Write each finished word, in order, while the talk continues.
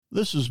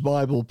This is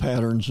Bible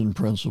Patterns and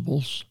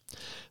Principles.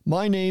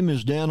 My name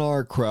is Dan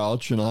R.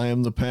 Crouch, and I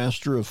am the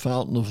pastor of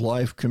Fountain of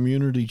Life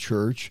Community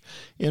Church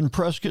in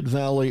Prescott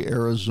Valley,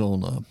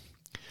 Arizona.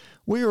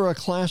 We are a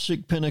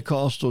classic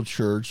Pentecostal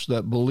church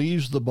that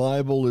believes the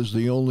Bible is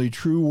the only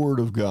true Word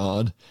of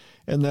God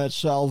and that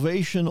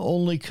salvation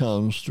only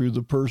comes through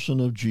the person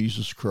of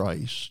Jesus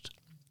Christ.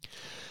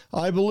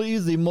 I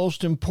believe the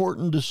most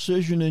important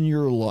decision in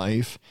your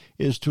life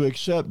is to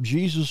accept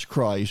Jesus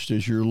Christ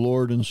as your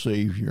Lord and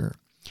Savior.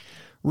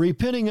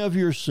 Repenting of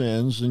your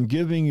sins and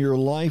giving your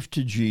life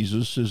to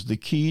Jesus is the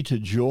key to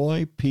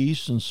joy,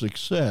 peace, and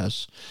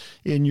success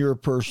in your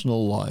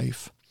personal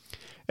life.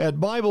 At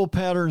Bible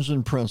Patterns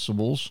and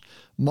Principles,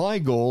 my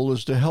goal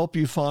is to help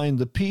you find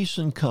the peace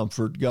and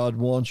comfort God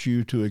wants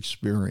you to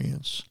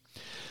experience.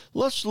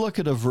 Let's look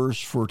at a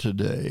verse for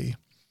today.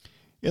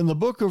 In the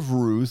book of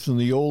Ruth in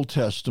the Old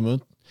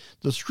Testament,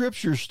 the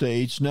scripture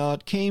states, "Now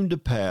it came to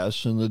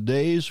pass in the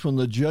days when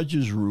the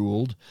judges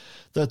ruled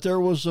that there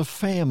was a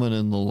famine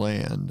in the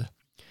land.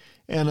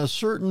 And a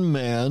certain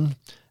man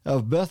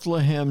of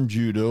Bethlehem,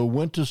 Judah,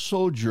 went to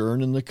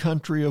sojourn in the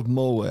country of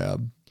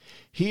Moab,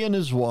 he and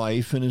his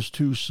wife and his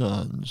 2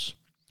 sons.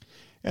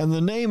 And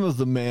the name of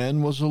the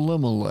man was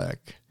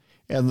Elimelech,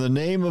 and the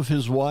name of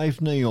his wife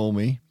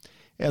Naomi,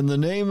 and the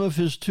name of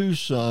his 2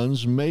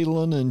 sons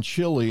Mahlon and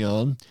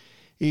Chilion,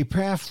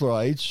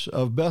 Epaphrites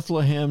of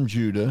Bethlehem,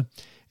 Judah,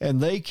 and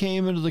they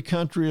came into the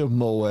country of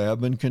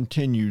Moab and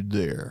continued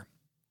there."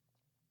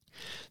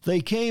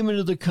 They came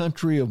into the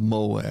country of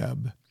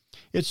Moab.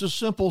 It's a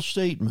simple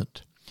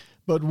statement,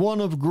 but one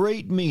of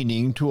great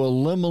meaning to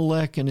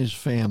Elimelech and his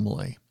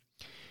family.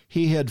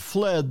 He had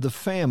fled the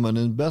famine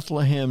in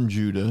Bethlehem,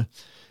 Judah,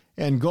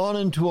 and gone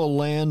into a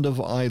land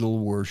of idol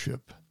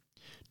worship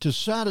to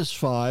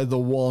satisfy the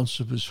wants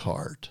of his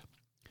heart.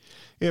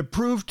 It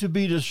proved to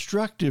be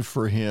destructive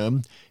for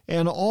him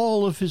and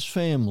all of his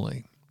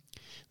family.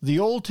 The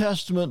Old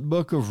Testament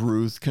book of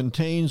Ruth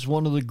contains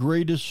one of the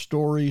greatest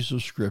stories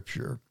of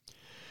Scripture.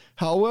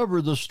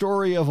 However, the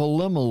story of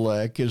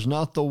Elimelech is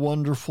not the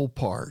wonderful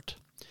part.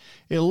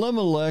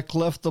 Elimelech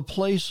left the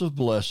place of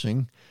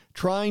blessing,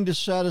 trying to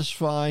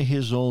satisfy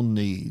his own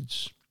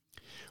needs.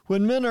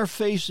 When men are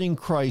facing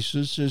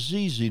crisis, it's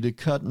easy to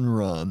cut and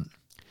run.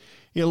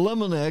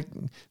 Elimelech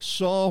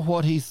saw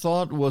what he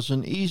thought was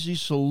an easy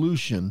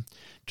solution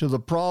to the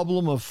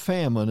problem of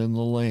famine in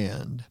the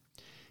land.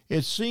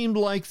 It seemed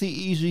like the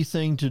easy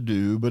thing to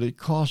do, but it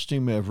cost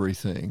him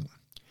everything.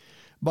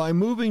 By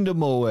moving to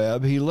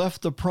Moab, he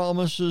left the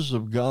promises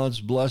of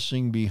God's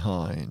blessing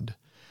behind.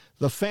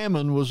 The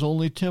famine was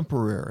only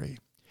temporary.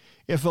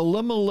 If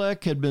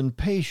Elimelech had been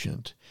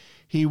patient,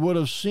 he would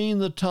have seen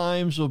the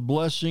times of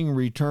blessing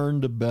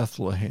return to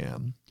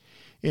Bethlehem.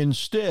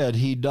 Instead,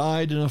 he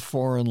died in a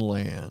foreign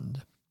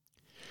land.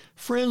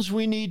 Friends,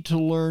 we need to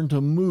learn to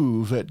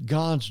move at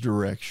God's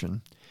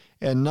direction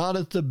and not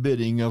at the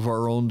bidding of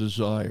our own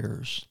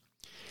desires.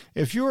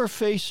 If you are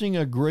facing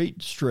a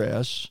great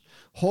stress,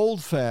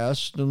 hold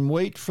fast and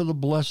wait for the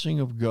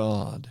blessing of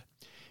God.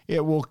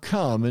 It will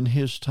come in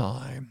His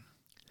time.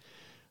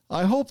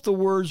 I hope the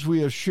words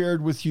we have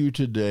shared with you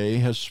today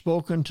has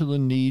spoken to the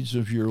needs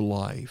of your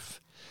life.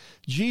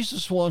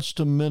 Jesus wants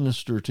to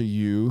minister to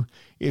you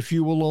if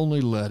you will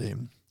only let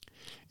Him.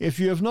 If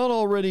you have not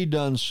already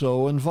done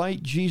so,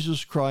 invite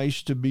Jesus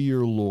Christ to be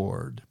your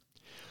Lord.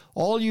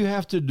 All you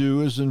have to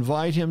do is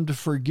invite Him to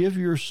forgive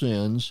your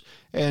sins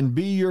and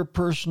be your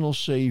personal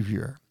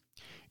Savior.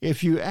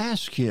 If you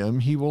ask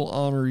Him, He will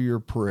honor your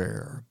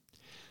prayer.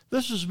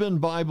 This has been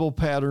Bible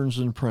Patterns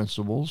and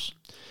Principles.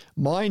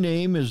 My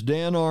name is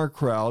Dan R.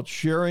 Crouch,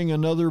 sharing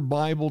another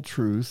Bible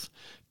truth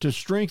to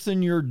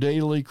strengthen your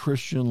daily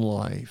Christian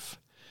life.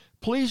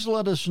 Please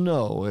let us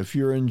know if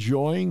you're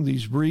enjoying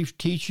these brief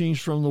teachings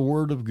from the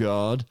Word of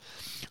God,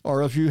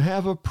 or if you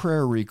have a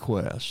prayer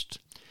request.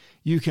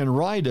 You can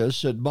write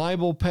us at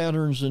Bible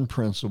Patterns and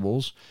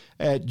Principles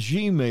at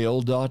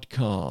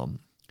gmail.com.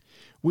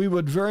 We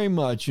would very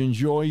much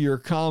enjoy your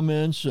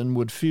comments and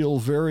would feel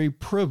very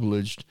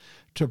privileged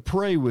to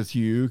pray with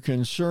you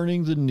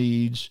concerning the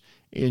needs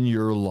in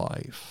your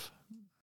life.